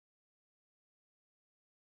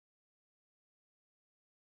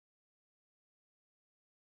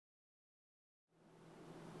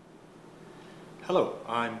Hello,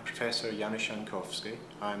 I'm Professor Janusz Jankowski.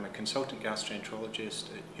 I'm a consultant gastroenterologist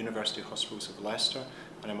at University Hospitals of Leicester,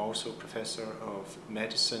 and I'm also Professor of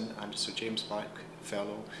Medicine and a Sir James Black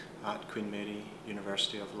Fellow at Queen Mary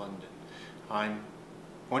University of London. I'm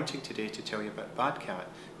wanting today to tell you about BADCAT,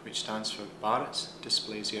 which stands for Barrett's,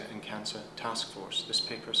 Dysplasia and Cancer Task Force. This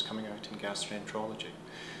paper is coming out in gastroenterology.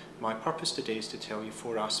 My purpose today is to tell you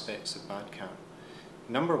 4 aspects of BADCAT.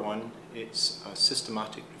 Number 1, it's a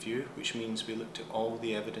systematic review, which means we looked at all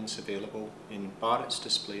the evidence available in Barrett's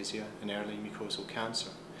dysplasia and early mucosal cancer.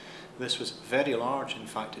 This was very large. In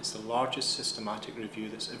fact, it's the largest systematic review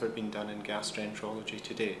that's ever been done in gastroenterology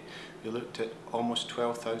today. We looked at almost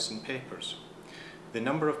 12,000 papers. The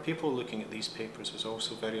number of people looking at these papers was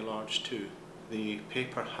also very large too. The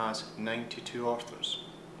paper has 92 authors.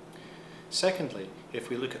 Secondly, if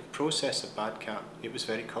we look at the process of BADCAT, it was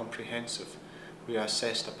very comprehensive. We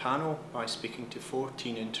assessed a panel by speaking to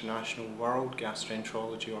 14 international world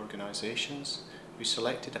gastroenterology organisations. We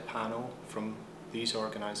selected a panel from these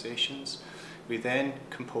organisations. We then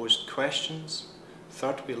composed questions.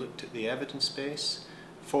 Third, we looked at the evidence base.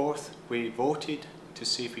 Fourth, we voted to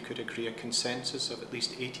see if we could agree a consensus of at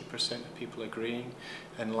least 80% of people agreeing.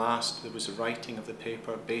 And last, there was a writing of the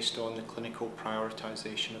paper based on the clinical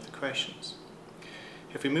prioritisation of the questions.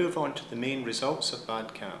 If we move on to the main results of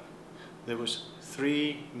BADCAT, there was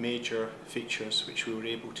 3 major features which we were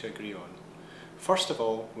able to agree on. First of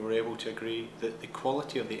all, we were able to agree that the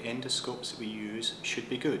quality of the endoscopes that we use should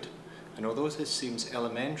be good. And although this seems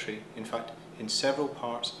elementary, in fact, in several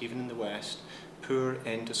parts, even in the West, poor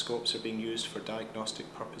endoscopes are being used for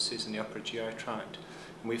diagnostic purposes in the upper GI tract.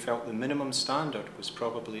 And we felt the minimum standard was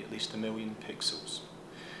probably at least 1 million pixels.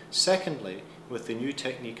 Secondly, with the new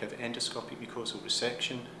technique of endoscopic mucosal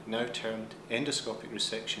resection, now termed endoscopic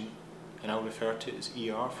resection, and I'll refer to it as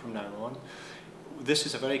ER from now on. This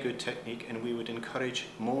is a very good technique, and we would encourage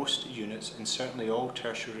most units, and certainly all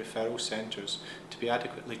tertiary referral centres, to be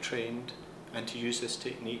adequately trained and to use this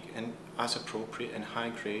technique as appropriate in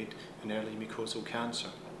high grade and early mucosal cancer.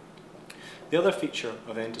 The other feature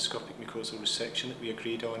of endoscopic mucosal resection that we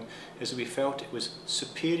agreed on is that we felt it was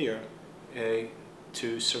superior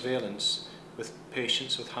to surveillance with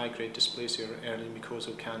patients with high grade dysplasia or early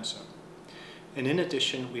mucosal cancer. And in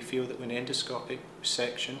addition, we feel that when endoscopic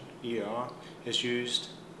resection, ER, is used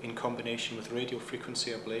in combination with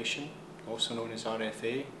radiofrequency ablation, also known as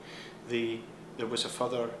RFA, there was a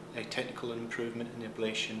further technical improvement in the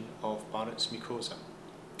ablation of Barrett's mucosa.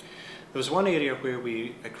 There was one area where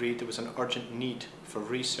we agreed there was an urgent need for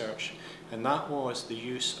research, and that was the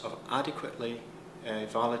use of adequately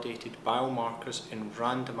validated biomarkers in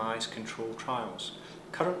randomised controlled trials.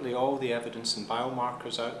 Currently, all the evidence in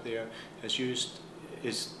biomarkers out there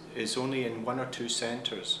is only in 1 or 2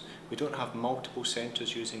 centres. We don't have multiple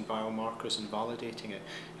centres using biomarkers and validating it.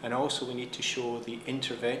 And also we need to show the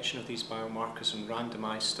intervention of these biomarkers in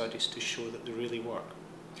randomised studies to show that they really work.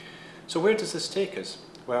 So where does this take us?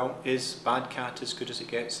 Well, is BADCAT as good as it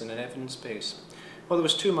gets in an evidence base? Well, there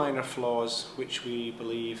was 2 minor flaws which we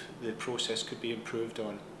believe the process could be improved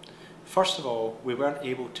on. First of all, we weren't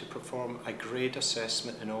able to perform a grade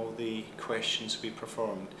assessment in all the questions we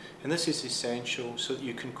performed. And this is essential so that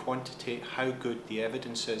you can quantitate how good the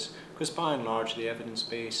evidence is, because by and large the evidence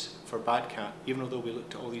base for BADCAT, even though we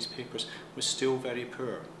looked at all these papers, was still very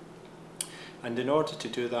poor. And in order to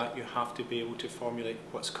do that, you have to be able to formulate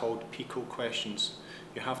what's called PICO questions.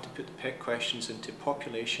 You have to put the PEC questions into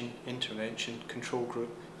population, intervention, control group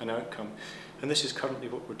and outcome. And this is currently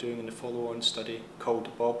what we're doing in the follow-on study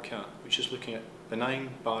called BOBCAT, which is looking at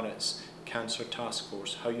benign Barrett's Cancer Task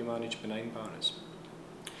Force, how you manage benign Barrett's.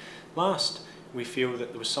 Last, we feel that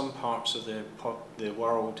there were some parts of the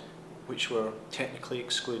world which were technically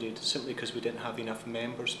excluded simply because we didn't have enough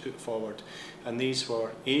members put forward. And these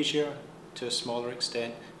were Asia to a smaller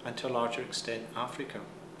extent, and to a larger extent Africa.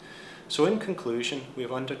 So in conclusion,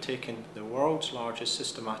 we've undertaken the world's largest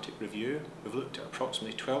systematic review. We've looked at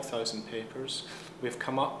approximately 12,000 papers. We've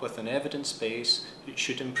come up with an evidence base that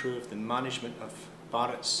should improve the management of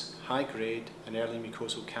Barrett's high-grade and early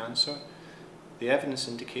mucosal cancer. The evidence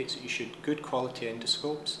indicates that you should good quality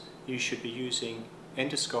endoscopes. You should be using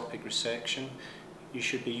endoscopic resection. You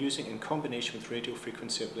should be using it in combination with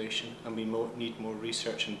radiofrequency ablation, and we need more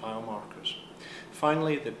research in biomarkers.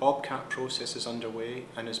 Finally, the BOBCAT process is underway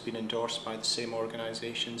and has been endorsed by the same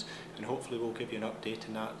organisations, and hopefully we'll give you an update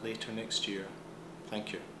on that later next year.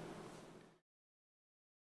 Thank you.